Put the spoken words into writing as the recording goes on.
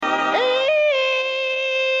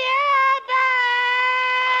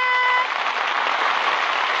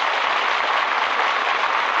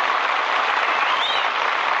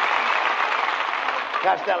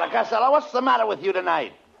Costello, what's the matter with you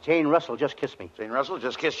tonight? Jane Russell just kissed me. Jane Russell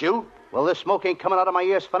just kissed you? Well, this smoke ain't coming out of my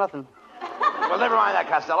ears for nothing. Well, never mind that,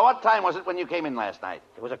 Costello. What time was it when you came in last night?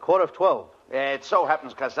 It was 12:15. It so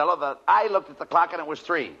happens, Costello, that I looked at the clock and it was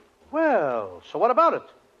 3. Well, so what about it?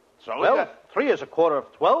 So Well, 3 is 12:15.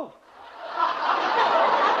 Well,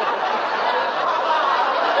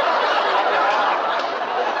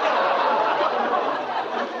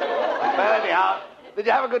 anyhow, did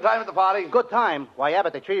you have a good time at the party? Good time. Why,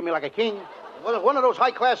 Abbott, they treated me like a king. Well, it was one of those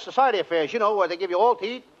high-class society affairs, where they give you all to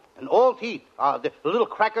eat. And all to eat. The little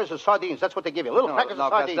crackers and sardines. That's what they give you. Little crackers and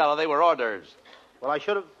sardines. Costello, they were hors d'oeuvres. Well, I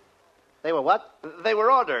should have... They were what? They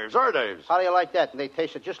were hors d'oeuvres, hors d'oeuvres. How do you like that? And they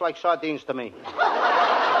tasted just like sardines to me.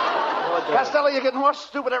 Costello, you're getting more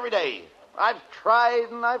stupid every day. I've tried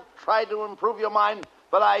to improve your mind,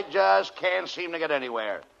 but I just can't seem to get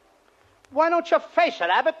anywhere. Why don't you face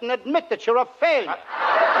it, Abbott, and admit that you're a failure?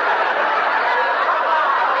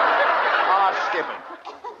 Skip it.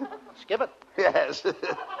 Skip it? Yes. Wait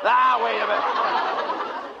a minute.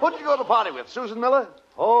 Who'd you go to the party with, Susan Miller?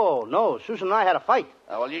 Oh, no. Susan and I had a fight.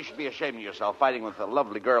 Well, you should be ashamed of yourself fighting with a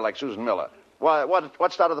lovely girl like Susan Miller.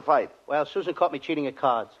 What started the fight? Well, Susan caught me cheating at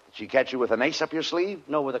cards. Did she catch you with an ace up your sleeve?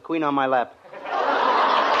 No, with a queen on my lap.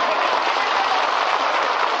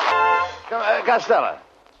 Costello.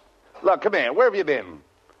 Look, come here. Where have you been?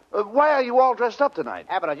 Why are you all dressed up tonight?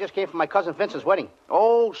 Abbott, I just came from my cousin Vincent's wedding.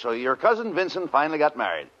 Oh, so your cousin Vincent finally got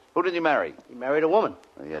married. Who did you marry? He married a woman.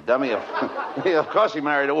 You dummy. Of course he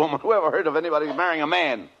married a woman. Who ever heard of anybody marrying a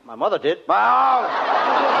man? My mother did. Talk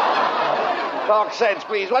sense,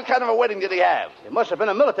 please. What kind of a wedding did he have? It must have been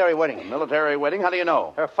a military wedding. A military wedding? How do you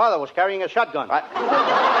know? Her father was carrying a shotgun.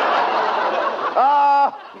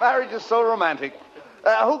 Marriage is so romantic.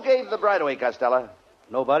 Who gave the bride away, Costello?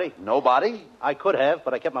 Nobody. Nobody? I could have,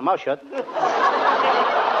 but I kept my mouth shut.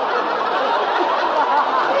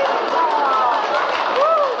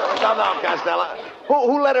 No, Costello.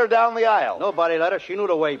 Who led her down the aisle? Nobody let her. She knew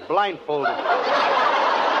the way, blindfolded.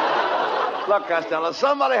 Look, Costello,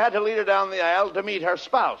 somebody had to lead her down the aisle to meet her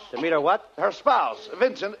spouse. To meet her what? Her spouse.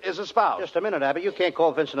 Vincent is a spouse. Just a minute, Abbott. You can't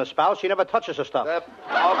call Vincent a spouse. He never touches her stuff.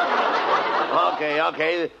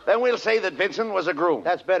 Okay. Then we'll say that Vincent was a groom.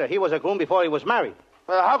 That's better. He was a groom before he was married.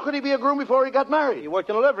 How could he be a groom before he got married? He worked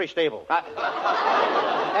in a livery stable.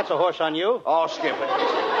 That's a horse on you. Oh, skip it.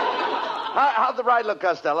 How'd the bride look,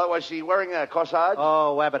 Costello? Was she wearing a corsage?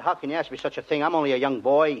 Oh, Abbott, how can you ask me such a thing? I'm only a young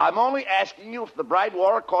boy. I'm only asking you if the bride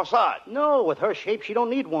wore a corsage. No, with her shape, she don't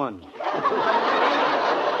need one. Look,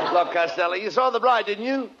 Costello, you saw the bride, didn't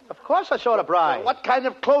you? Of course I saw the bride. Well, what kind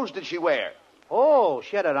of clothes did she wear? Oh,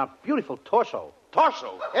 she had a beautiful torso.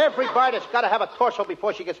 Torso? Every bride has got to have a torso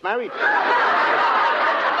before she gets married.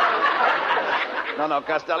 No,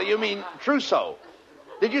 Costello, you mean trousseau.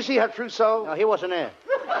 Did you see her trousseau? No, he wasn't there.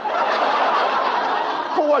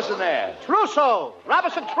 Who wasn't there? Trousseau.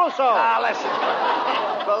 Robinson Trousseau. Listen.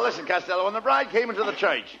 Well, listen, Costello, when the bride came into the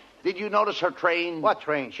church, did you notice her train? What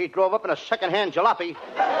train? She drove up in a second-hand jalopy.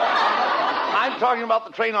 I'm talking about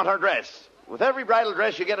the train on her dress. With every bridal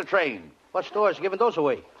dress, you get a train. What store's giving those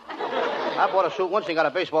away? I bought a suit once and got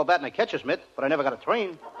a baseball bat and a catcher's mitt, but I never got a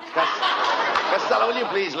train. Costello, will you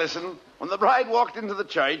please listen? When the bride walked into the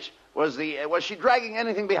church, was she dragging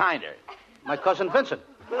anything behind her? My cousin Vincent.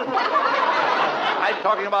 I'm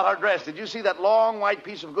talking about her dress. Did you see that long white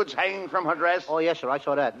piece of goods hanging from her dress? Oh, yes, sir, I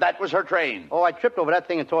saw that. That was her train. Oh, I tripped over that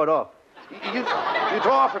thing and tore it off. You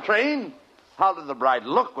tore off a train? How did the bride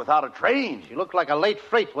look without a train? She looked like a late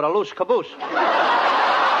freight with a loose caboose.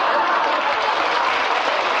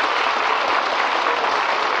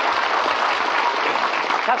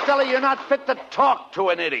 Costello, you're not fit to talk to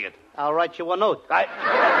an idiot. I'll write you a note.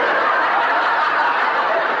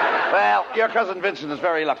 Well, your cousin Vincent is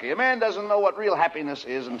very lucky. A man doesn't know what real happiness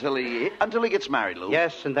is until he gets married, Lou.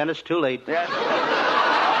 Yes, and then it's too late. Yes.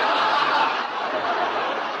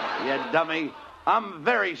 You dummy. I'm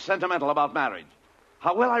very sentimental about marriage.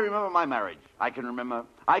 How well I remember my marriage. I can remember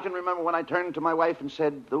when I turned to my wife and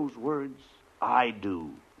said those words, I do.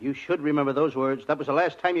 You should remember those words. That was the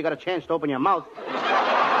last time you got a chance to open your mouth.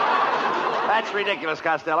 That's ridiculous,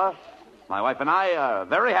 Costello. My wife and I are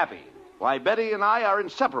very happy. Why, Betty and I are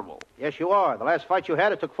inseparable. Yes, you are. The last fight you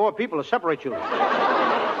had, it took 4 people to separate you.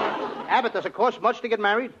 Abbott, does it cost much to get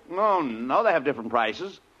married? No, they have different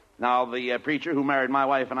prices. Now, the preacher who married my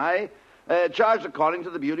wife and I charged according to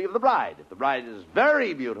the beauty of the bride. If the bride is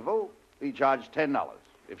very beautiful, he charged $10.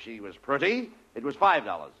 If she was pretty, it was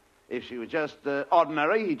 $5. If she was just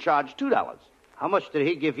ordinary, he charged $2. How much did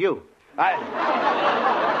he give you?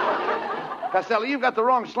 Costello, you've got the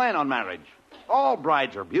wrong slant on marriage. All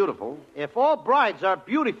brides are beautiful. If all brides are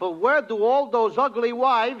beautiful, where do all those ugly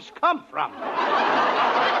wives come from?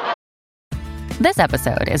 This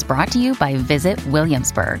episode is brought to you by Visit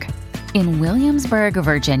Williamsburg. In Williamsburg,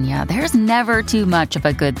 Virginia, there's never too much of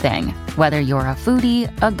a good thing. Whether you're a foodie,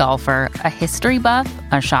 a golfer, a history buff,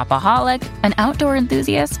 a shopaholic, an outdoor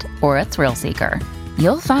enthusiast, or a thrill seeker,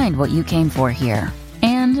 you'll find what you came for here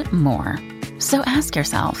and more. So ask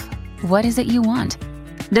yourself, what is it you want?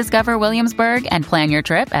 Discover Williamsburg and plan your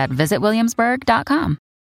trip at visitwilliamsburg.com.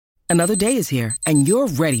 Another day is here, and you're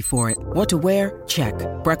ready for it. What to wear? Check.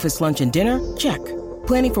 Breakfast, lunch, and dinner? Check.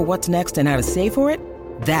 Planning for what's next and how to save for it?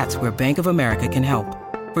 That's where Bank of America can help.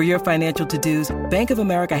 For your financial to-dos, Bank of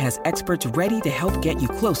America has experts ready to help get you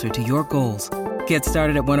closer to your goals. Get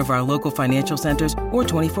started at one of our local financial centers or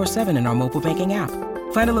 24/7 in our mobile banking app.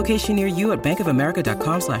 Find a location near you at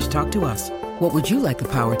bankofamerica.com/talktous. What would you like the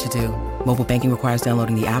power to do? Mobile banking requires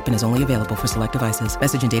downloading the app and is only available for select devices.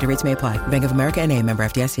 Message and data rates may apply. Bank of America N.A., member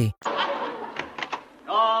FDIC.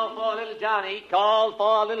 Call for little Johnny. Call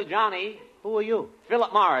for little Johnny. Who are you?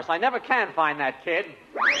 Philip Morris. I never can find that kid.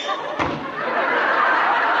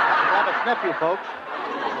 Abbott's nephew, folks.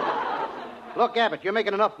 Look, Abbott, you're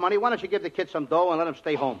making enough money. Why don't you give the kid some dough and let him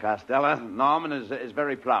stay home? Costello, Norman is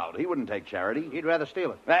very proud. He wouldn't take charity. He'd rather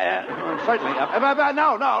steal it. Certainly.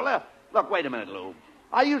 No. Look, wait a minute, Lou.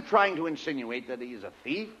 Are you trying to insinuate that he's a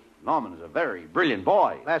thief? Norman is a very brilliant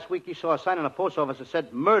boy. Last week he saw a sign in the post office that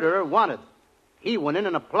said, "Murderer wanted." He went in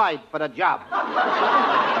and applied for the job.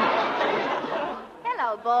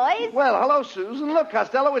 Hello, boys. Well, hello, Susan. Look,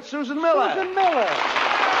 Costello, it's Susan Miller. Susan Miller.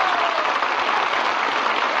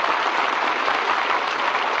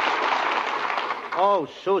 Oh,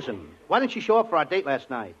 Susan. Why didn't you show up for our date last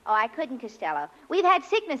night? Oh, I couldn't, Costello. We've had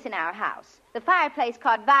sickness in our house. The fireplace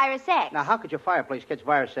caught virus X. Now, how could your fireplace catch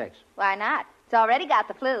virus X? Why not? It's already got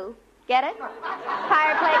the flu. Get it?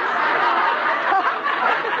 Fireplace.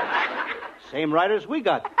 Same writers we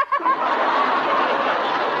got.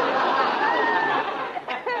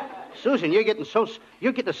 Susan, you're getting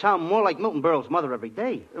to sound more like Milton Berle's mother every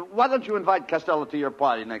day. Why don't you invite Costello to your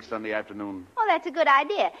party next Sunday afternoon? Oh, that's a good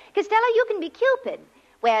idea. Costello, you can be Cupid.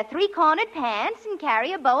 Wear three-cornered pants and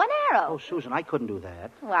carry a bow and arrow. Oh, Susan, I couldn't do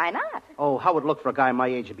that. Why not? Oh, how would it look for a guy my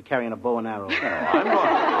age to be carrying a bow and arrow?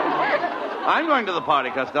 I'm going to the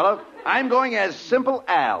party, Costello. I'm going as Simple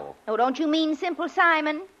Al. Oh, don't you mean Simple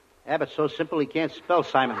Simon? Abbott's so simple he can't spell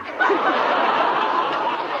Simon.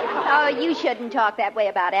 Oh, you shouldn't talk that way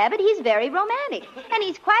about Abbott. He's very romantic. And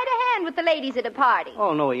he's quite a hand with the ladies at a party.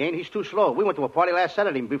 Oh, no, he ain't. He's too slow. We went to a party last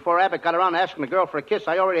Saturday, and before Abbott got around to asking the girl for a kiss,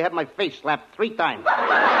 I already had my face slapped 3 times.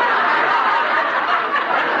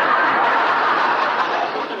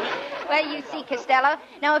 Well, you see, Costello,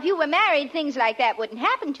 now if you were married, things like that wouldn't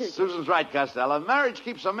happen to you. Susan's right, Costello. Marriage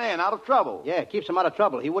keeps a man out of trouble. Yeah, it keeps him out of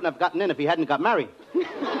trouble. He wouldn't have gotten in if he hadn't got married.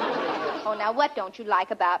 Oh, now what don't you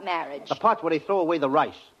like about marriage? The part where they throw away the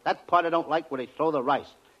rice. That part I don't like, where they throw the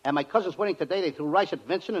rice. At my cousin's wedding today, they threw rice at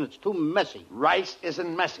Vincent, and it's too messy. Rice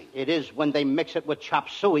isn't messy. It is when they mix it with chop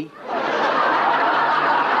suey. Well,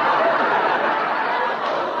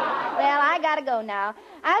 I gotta go now.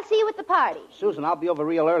 I'll see you at the party. Susan, I'll be over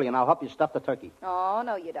real early, and I'll help you stuff the turkey. Oh,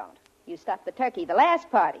 no, you don't. You stuffed the turkey the last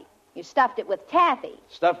party. You stuffed it with taffy.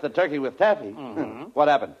 Stuffed the turkey with taffy? Mm-hmm. What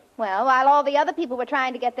happened? Well, while all the other people were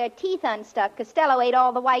trying to get their teeth unstuck, Costello ate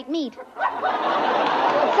all the white meat. So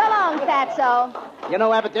long, Fatso. You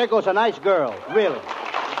know, Abbott, there goes a nice girl. Really.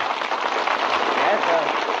 Yes,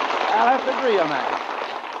 I'll have to agree on that.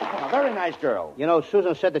 A very nice girl. You know,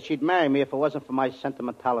 Susan said that she'd marry me if it wasn't for my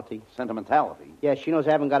sentimentality. Sentimentality? Yeah, she knows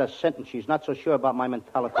I haven't got a cent, and she's not so sure about my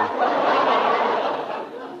mentality.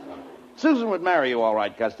 Susan would marry you all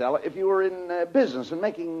right, Costello, if you were in business and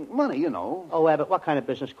making money, you know. Oh, Abbott, what kind of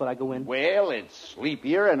business could I go in? Well, it's sleep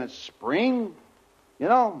year and it's spring. You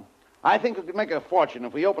know, I think we could make a fortune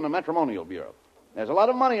if we open a matrimonial bureau. There's a lot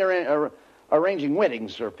of money arranging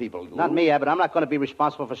weddings for people. Not me, Abbott. I'm not going to be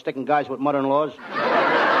responsible for sticking guys with mother-in-laws.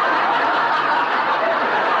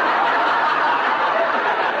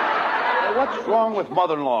 What's wrong with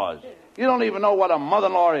mother-in-laws? You don't even know what a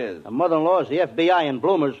mother-in-law is. A mother-in-law is the FBI in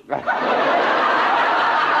Bloomers. Well,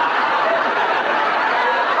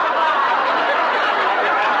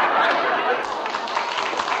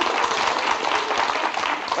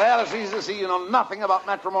 it's easy to see you know nothing about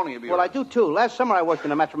matrimonial bureau. Well, I do, too. Last summer I worked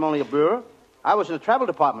in a matrimonial bureau. I was in the travel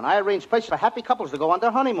department. I arranged places for happy couples to go on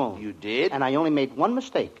their honeymoon. You did? And I only made one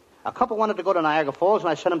mistake. A couple wanted to go to Niagara Falls,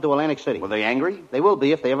 and I sent them to Atlantic City. Were they angry? They will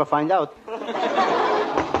be if they ever find out.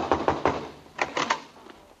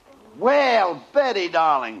 Well, Betty,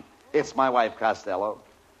 darling, it's my wife, Costello.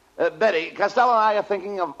 Betty, Costello and I are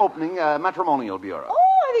thinking of opening a matrimonial bureau. Oh,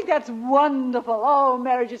 I think that's wonderful. Oh,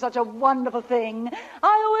 marriage is such a wonderful thing.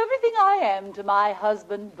 I owe everything I am to my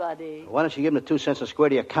husband, Buddy. Why don't you give him the 2 cents a square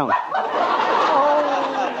to your account?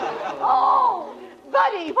 Oh,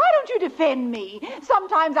 Buddy, why don't you defend me?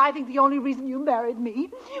 Sometimes I think the only reason you married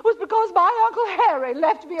me was because my Uncle Harry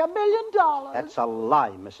left me $1 million. That's a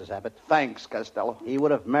lie, Mrs. Abbott. Thanks, Costello. He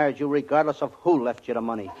would have married you regardless of who left you the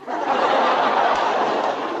money.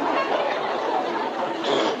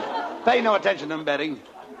 Pay no attention to him, Betty.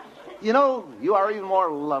 You know, you are even more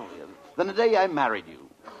lovely than the day I married you.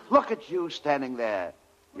 Look at you standing there.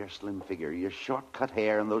 Your slim figure, your short-cut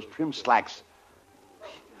hair, and those trim slacks.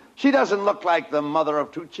 She doesn't look like the mother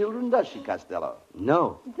of 2 children, does she, Costello?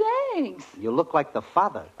 No. Thanks. You look like the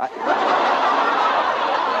father.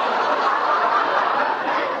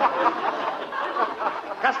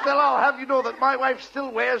 Costello, have you know that my wife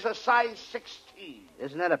still wears a size 16?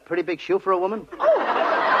 Isn't that a pretty big shoe for a woman?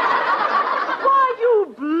 Why,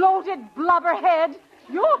 you bloated blubberhead.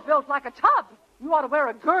 You're built like a tub. You ought to wear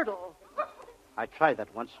a girdle. I tried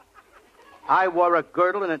that once. I wore a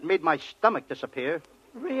girdle and it made my stomach disappear.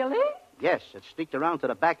 Really? Yes, it sneaked around to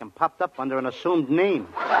the back and popped up under an assumed name.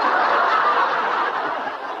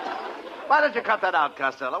 Why don't you cut that out,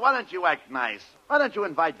 Costello? Why don't you act nice? Why don't you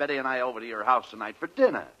invite Betty and I over to your house tonight for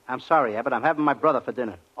dinner? I'm sorry, Abbott. I'm having my brother for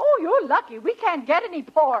dinner. Oh, you're lucky. We can't get any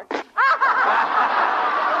pork. Oh,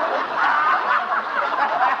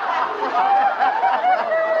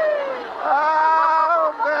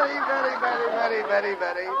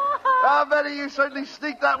 Betty. Oh, Betty, you certainly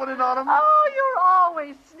sneaked that one in on him. Oh, you're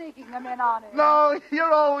always sneaking them in on it. No,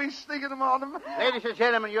 you're always sneaking them on him. Ladies and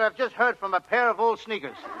gentlemen, you have just heard from a pair of old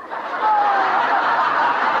sneakers.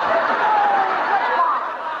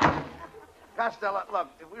 Costello, look,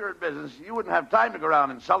 if we were in business, you wouldn't have time to go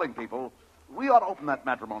around insulting people. We ought to open that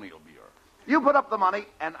matrimonial bureau. You put up the money,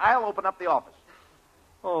 and I'll open up the office.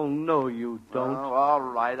 Oh, no, you don't. Oh, all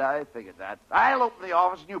right, I figured that. I'll open the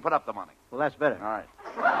office, and you put up the money. Well, that's better. All right.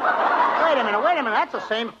 Wait a minute. That's the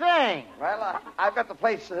same thing. Well, I've got the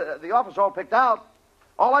place, the office all picked out.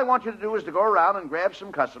 All I want you to do is to go around and grab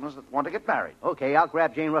some customers that want to get married. Okay, I'll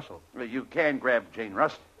grab Jane Russell. Well, you can grab Jane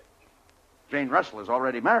Russell. Jane Russell is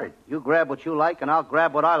already married. You grab what you like, and I'll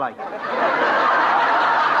grab what I like.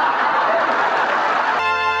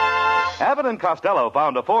 Abbott and Costello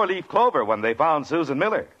found a 4-leaf clover when they found Susan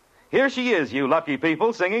Miller. Here she is, you lucky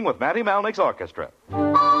people, singing with Matty Malnick's orchestra.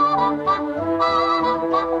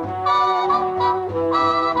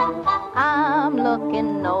 I'm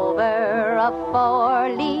looking over a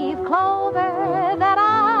 4-leaf clover that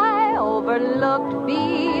I overlooked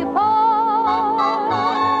before.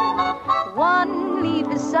 One leaf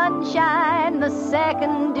is sunshine, the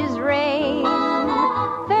second is rain.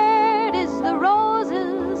 Third is the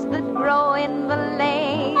roses that grow in the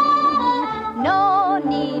lane. No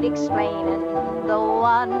need explaining, the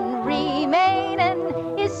one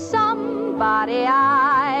remaining is somebody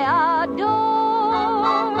I adore.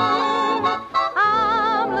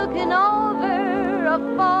 I'm looking over a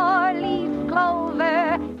 4-leaf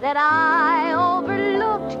clover that I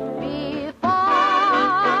overlooked before.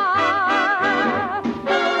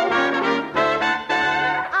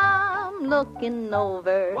 I'm looking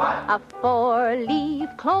over a 4-leaf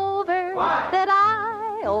clover that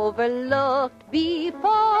I overlooked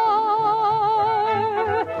before.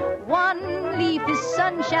 One leaf is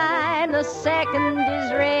sunshine, the second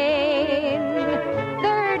is rain.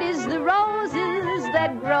 Third is the roses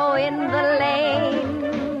that grow in the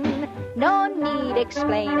lane. No need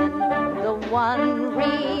explaining, the one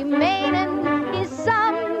remaining is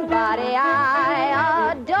somebody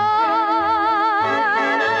I adore.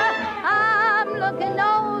 I'm looking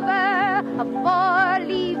over a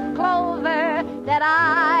 4-leaf clover that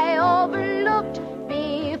I overlooked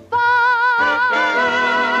before.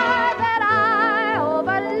 That I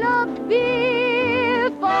overlooked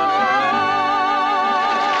before.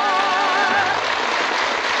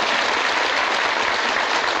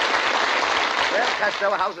 Well,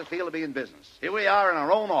 Costello, how's it feel to be in business? Here we are in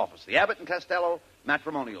our own office, the Abbott and Costello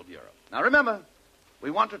Matrimonial Bureau. Now, remember,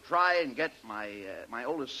 we want to try and get my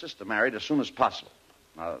oldest sister married as soon as possible.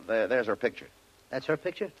 Now, there's her picture. That's her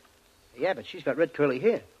picture? Yeah, but she's got red curly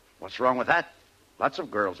hair. What's wrong with that? Lots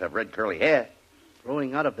of girls have red curly hair.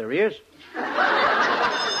 Growing out of their ears?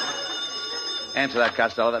 Answer that,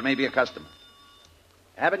 Costello. That may be a customer.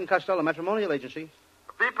 Abbott and Costello Matrimonial Agency.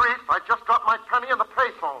 Be brief. I just dropped my penny in the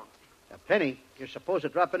payphone. A penny? You're supposed to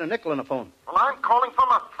drop in a nickel on the phone. Well, I'm calling from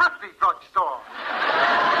a thrifty drugstore.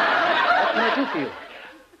 What can I do for you?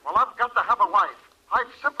 Well, I've got to have a wife.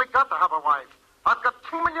 I've simply got to have a wife. I've got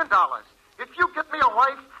 $2 million. If you get me a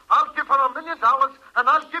wife, I'll give her $1 million, and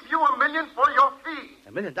I'll give you $1 million for your fee.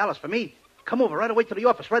 $1 million for me? Come over right away to the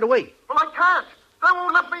office, right away. Well, I can't. They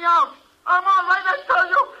won't let me out. I'm all right, I tell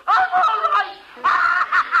you. I'm all right.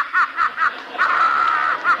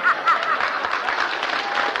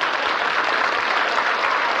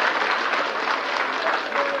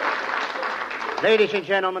 Ladies and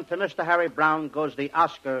gentlemen, to Mr. Harry Brown goes the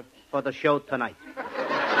Oscar for the show tonight.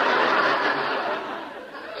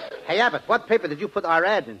 Hey, Abbott, what paper did you put our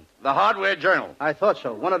ad in? The Hardware Journal. I thought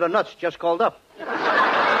so. One of the nuts just called up.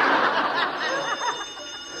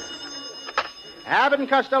 Abbott and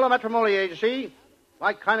Costello Matrimonial Agency.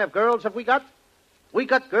 What kind of girls have we got? We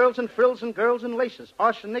got girls in frills and girls in laces,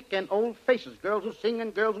 arsenic and old faces, girls who sing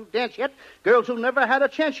and girls who dance yet, girls who never had a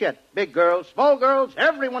chance yet, big girls, small girls,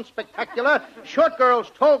 everyone spectacular, short girls,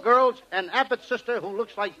 tall girls, and Abbott's sister who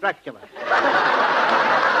looks like Dracula.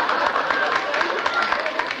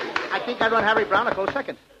 I think I run Harry Brown a close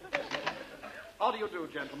second. How do you do,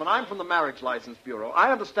 gentlemen? I'm from the Marriage License Bureau.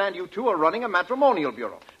 I understand you two are running a matrimonial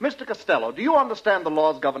bureau. Mr. Costello, do you understand the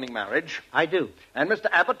laws governing marriage? I do. And Mr.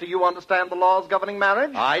 Abbott, do you understand the laws governing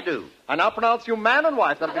marriage? I do. I now pronounce you man and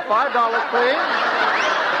wife. That'll be $5, please.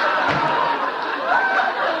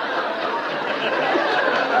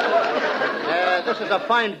 This is a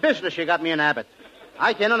fine business you got me in, Abbott.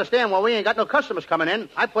 I can't understand why we ain't got no customers coming in.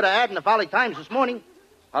 I put an ad in the Valley Times this morning.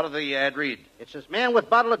 How did the ad read? It says, man with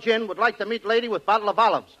bottle of gin would like to meet lady with bottle of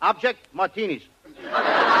olives. Object, martinis.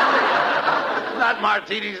 Not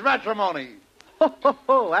martinis, matrimony.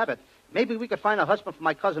 Ho, Abbott. Maybe we could find a husband for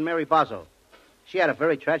my cousin Mary Bozzo. She had a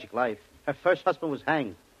very tragic life. Her first husband was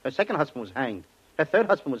hanged. Her second husband was hanged. Her third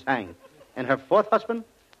husband was hanged. And her fourth husband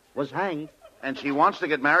was hanged. And she wants to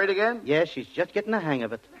get married again? Yes, she's just getting the hang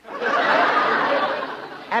of it.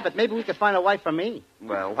 Abbott, maybe we could find a wife for me.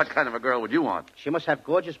 Well, what kind of a girl would you want? She must have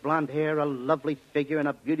gorgeous blonde hair, a lovely figure, and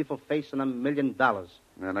a beautiful face, and $1 million.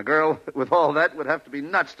 And a girl with all that would have to be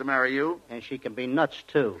nuts to marry you. And she can be nuts,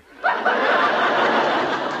 too.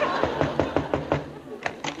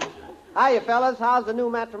 Hiya, fellas. How's the new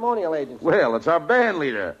matrimonial agency? Well, it's our band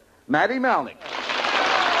leader, Matty Malnick.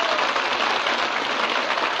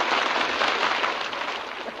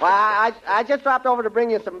 Well, I just dropped over to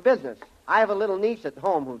bring you some business. I have a little niece at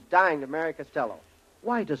home who's dying to marry Costello.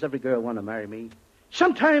 Why does every girl want to marry me?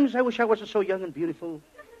 Sometimes I wish I wasn't so young and beautiful,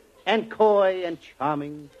 and coy and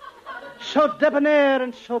charming, so debonair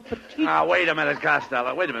and so petite. Now, wait a minute,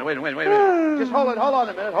 Costello. Wait a minute. Just hold on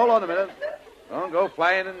a minute. Don't go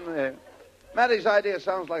flying in the air. Matty's idea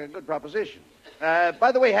sounds like a good proposition.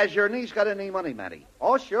 By the way, has your niece got any money, Matty?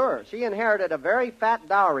 Oh, sure. She inherited a very fat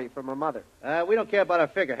dowry from her mother. We don't care about her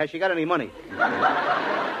figure. Has she got any money?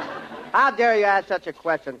 How dare you ask such a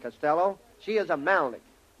question, Costello? She is a Malnick.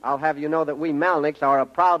 I'll have you know that we Malnicks are a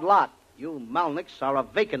proud lot. You Malnicks are a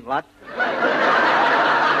vacant lot.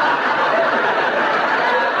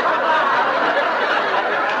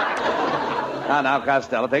 Now,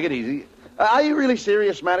 Costello, take it easy. Are you really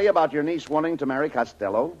serious, Matty, about your niece wanting to marry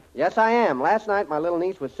Costello? Yes, I am. Last night, my little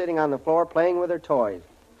niece was sitting on the floor playing with her toys.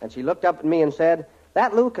 And she looked up at me and said,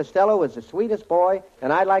 that Lou Costello is the sweetest boy,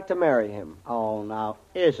 and I'd like to marry him. Oh, now,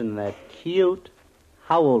 isn't that cute?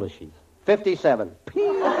 How old is she? 57.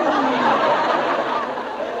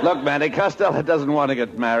 Look, Matty, Costello doesn't want to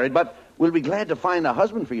get married, but we'll be glad to find a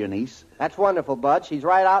husband for your niece. That's wonderful, Bud. She's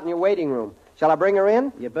right out in your waiting room. Shall I bring her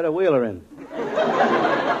in? You better wheel her in.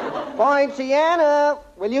 Poinciana,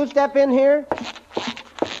 will you step in here?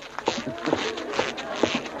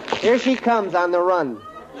 Here she comes on the run.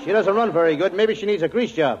 She doesn't run very good. Maybe she needs a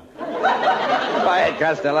grease job. Go ahead,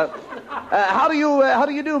 Costello. How do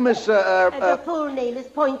you do, Miss... The full name is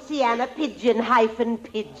Poinciana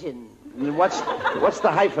Pigeon-Pigeon. What's the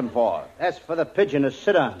hyphen for? That's for the pigeon to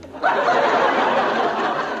sit on.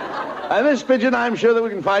 Miss Pigeon, I'm sure that we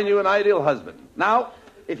can find you an ideal husband. Now,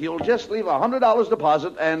 if you'll just leave $100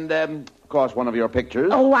 deposit and, of course, one of your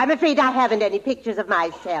pictures. Oh, I'm afraid I haven't any pictures of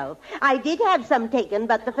myself. I did have some taken,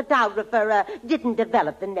 but the photographer didn't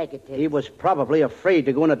develop the negative. He was probably afraid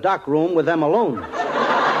to go in a dark room with them alone.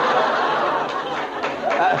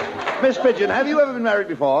 Miss Pigeon, have you ever been married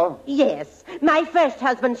before? Yes. My first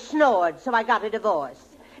husband snored, so I got a divorce.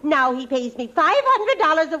 Now he pays me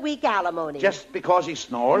 $500 a week alimony. Just because he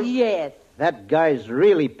snores? Yes. That guy's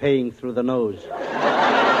really paying through the nose.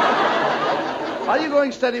 Are you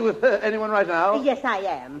going steady with anyone right now? Yes, I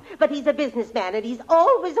am. But he's a businessman, and he's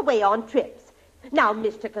always away on trips. Now,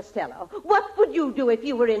 Mr. Costello, what would you do if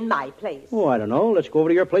you were in my place? Oh, I don't know. Let's go over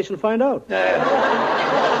to your place and find out. Quiet,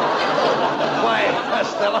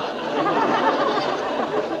 Costello.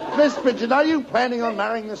 Miss Pigeon, are you planning on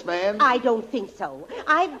marrying this man? I don't think so.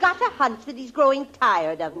 I've got a hunch that he's growing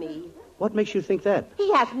tired of me. What makes you think that?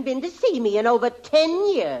 He hasn't been to see me in over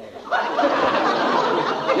 10 years.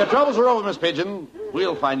 Your troubles are over, Miss Pigeon.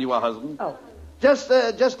 We'll find you a husband. Oh. Just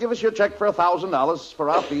give us your check for $1,000 for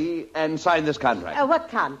our fee and sign this contract. What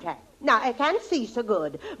contract? Now, I can't see so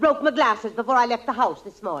good. Broke my glasses before I left the house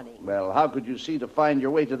this morning. Well, how could you see to find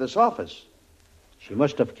your way to this office? She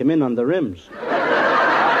must have come in on the rims.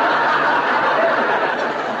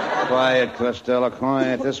 Quiet, Costello,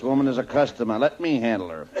 quiet. This woman is a customer. Let me handle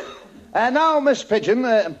her. And now, Miss Pigeon,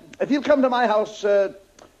 if you'll come to my house 8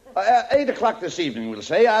 o'clock this evening, we'll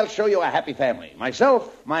say, I'll show you a happy family.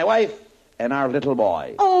 Myself, my wife, and our little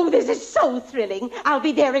boy. Oh, this is so thrilling. I'll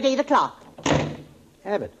be there at 8 o'clock.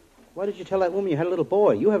 Abbott, why did you tell that woman you had a little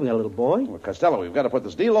boy? You having a little boy? Well, Costello, we've got to put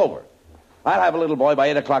this deal over. I'll have a little boy by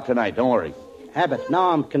 8 o'clock tonight. Don't worry. Abbott,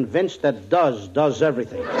 now I'm convinced that does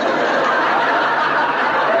everything.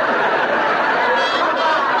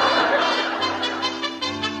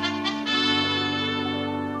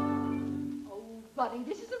 Buddy,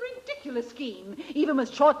 this is a ridiculous scheme. Even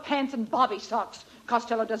with short pants and bobby socks,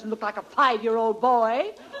 Costello doesn't look like a 5-year-old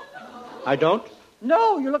boy. I don't?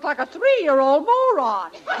 No, you look like a 3-year-old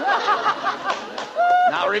moron.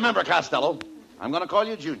 Now, remember, Costello, I'm going to call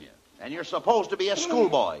you Junior, and you're supposed to be a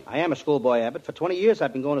schoolboy. I am a schoolboy, Abbott. For 20 years,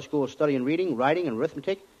 I've been going to school studying reading, writing, and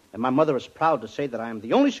arithmetic, and my mother is proud to say that I am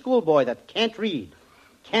the only schoolboy that can't read,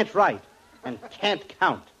 can't write, and can't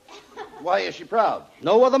count. Why is she proud?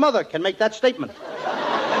 No other mother can make that statement.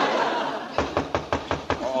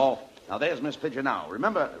 Oh, now there's Miss Pigeon now.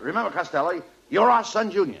 Remember, Costello, you're our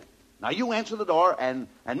son, Junior. Now you answer the door, and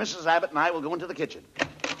Mrs. Abbott and I will go into the kitchen.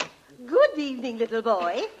 Good evening, little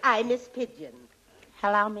boy. I'm Miss Pigeon.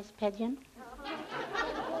 Hello, Miss Pigeon.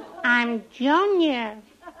 I'm Junior.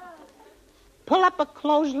 Pull up a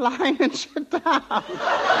clothesline and sit down.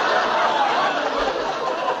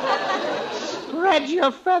 Spread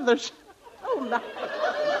your feathers. Oh, my.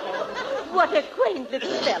 What a quaint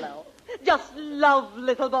little fellow. Just love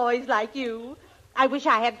little boys like you. I wish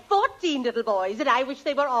I had 14 little boys, and I wish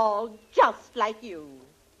they were all just like you.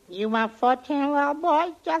 You want 14 little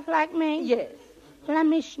boys just like me? Yes. Let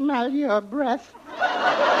me smell your breath.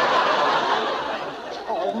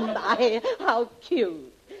 Oh, my, how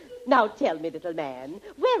cute. Now tell me, little man,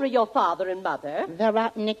 where are your father and mother? They're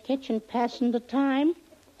out in the kitchen passing the time.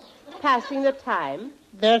 Passing the time?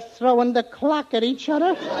 They're throwing the clock at each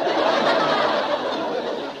other.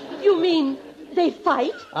 You mean they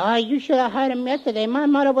fight? Oh, you should have heard them yesterday. My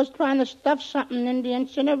mother was trying to stuff something in the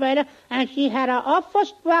incinerator, and she had an awful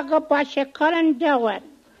struggle, but she couldn't do it.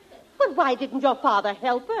 But why didn't your father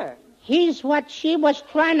help her? He's what she was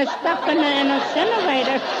trying to stuff in the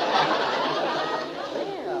incinerator.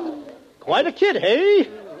 Quite a kid, hey?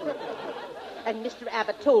 And Mr.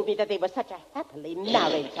 Abbott told me that they were such a happily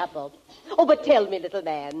married couple. Oh, but tell me, little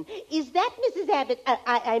man, is that Mrs. Abbott,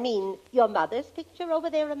 I mean, your mother's picture over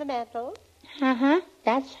there on the mantel? Uh-huh,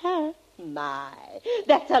 that's her. My,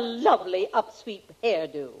 that's a lovely upsweep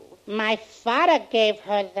hairdo. My father gave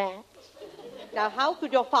her that. Now, how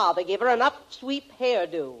could your father give her an upsweep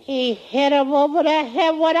hairdo? He hit her over the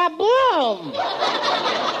head with a broom.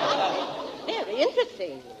 Very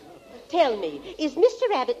interesting. Tell me, is Mr.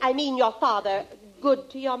 Abbott, I mean your father, good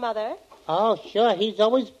to your mother? Oh, sure. He's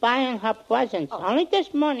always buying her presents. Oh. Only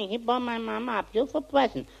this morning he bought my mama a beautiful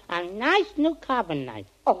present. A nice new carving knife.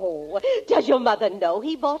 Oh, does your mother know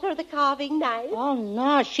he bought her the carving knife? Oh,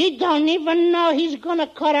 no. She don't even know he's going to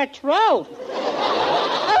cut her throat.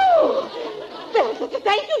 Oh! Well,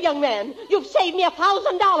 thank you, young man. You've saved me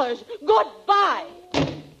 $1,000. Goodbye.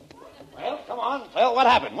 Well, come on. Well, what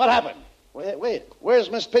happened? What happened? Wait. Where's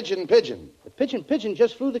Miss Pigeon? The pigeon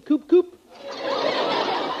just flew the coop.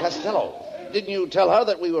 Costello, didn't you tell her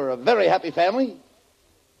that we were a very happy family?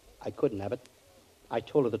 I couldn't, Abbott. I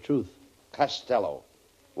told her the truth. Costello,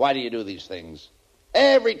 why do you do these things?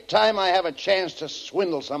 Every time I have a chance to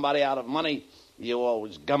swindle somebody out of money, you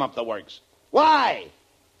always gum up the works. Why?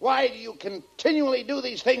 Why do you continually do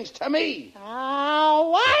these things to me?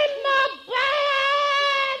 Oh, I'm a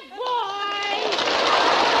bad boy!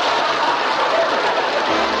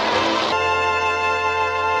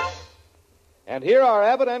 And here are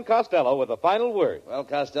Abbott and Costello with the final word. Well,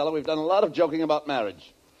 Costello, we've done a lot of joking about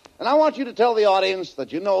marriage. And I want you to tell the audience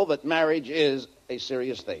that you know that marriage is a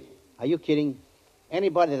serious thing. Are you kidding?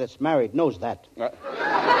 Anybody that's married knows that.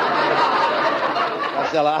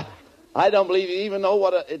 Costello, I don't believe you even know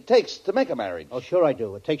what it takes to make a marriage. Oh, sure I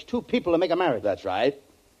do. It takes two people to make a marriage. That's right.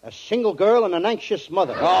 A single girl and an anxious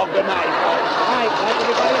mother. Oh, good night. Good night. Night,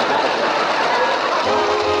 everybody.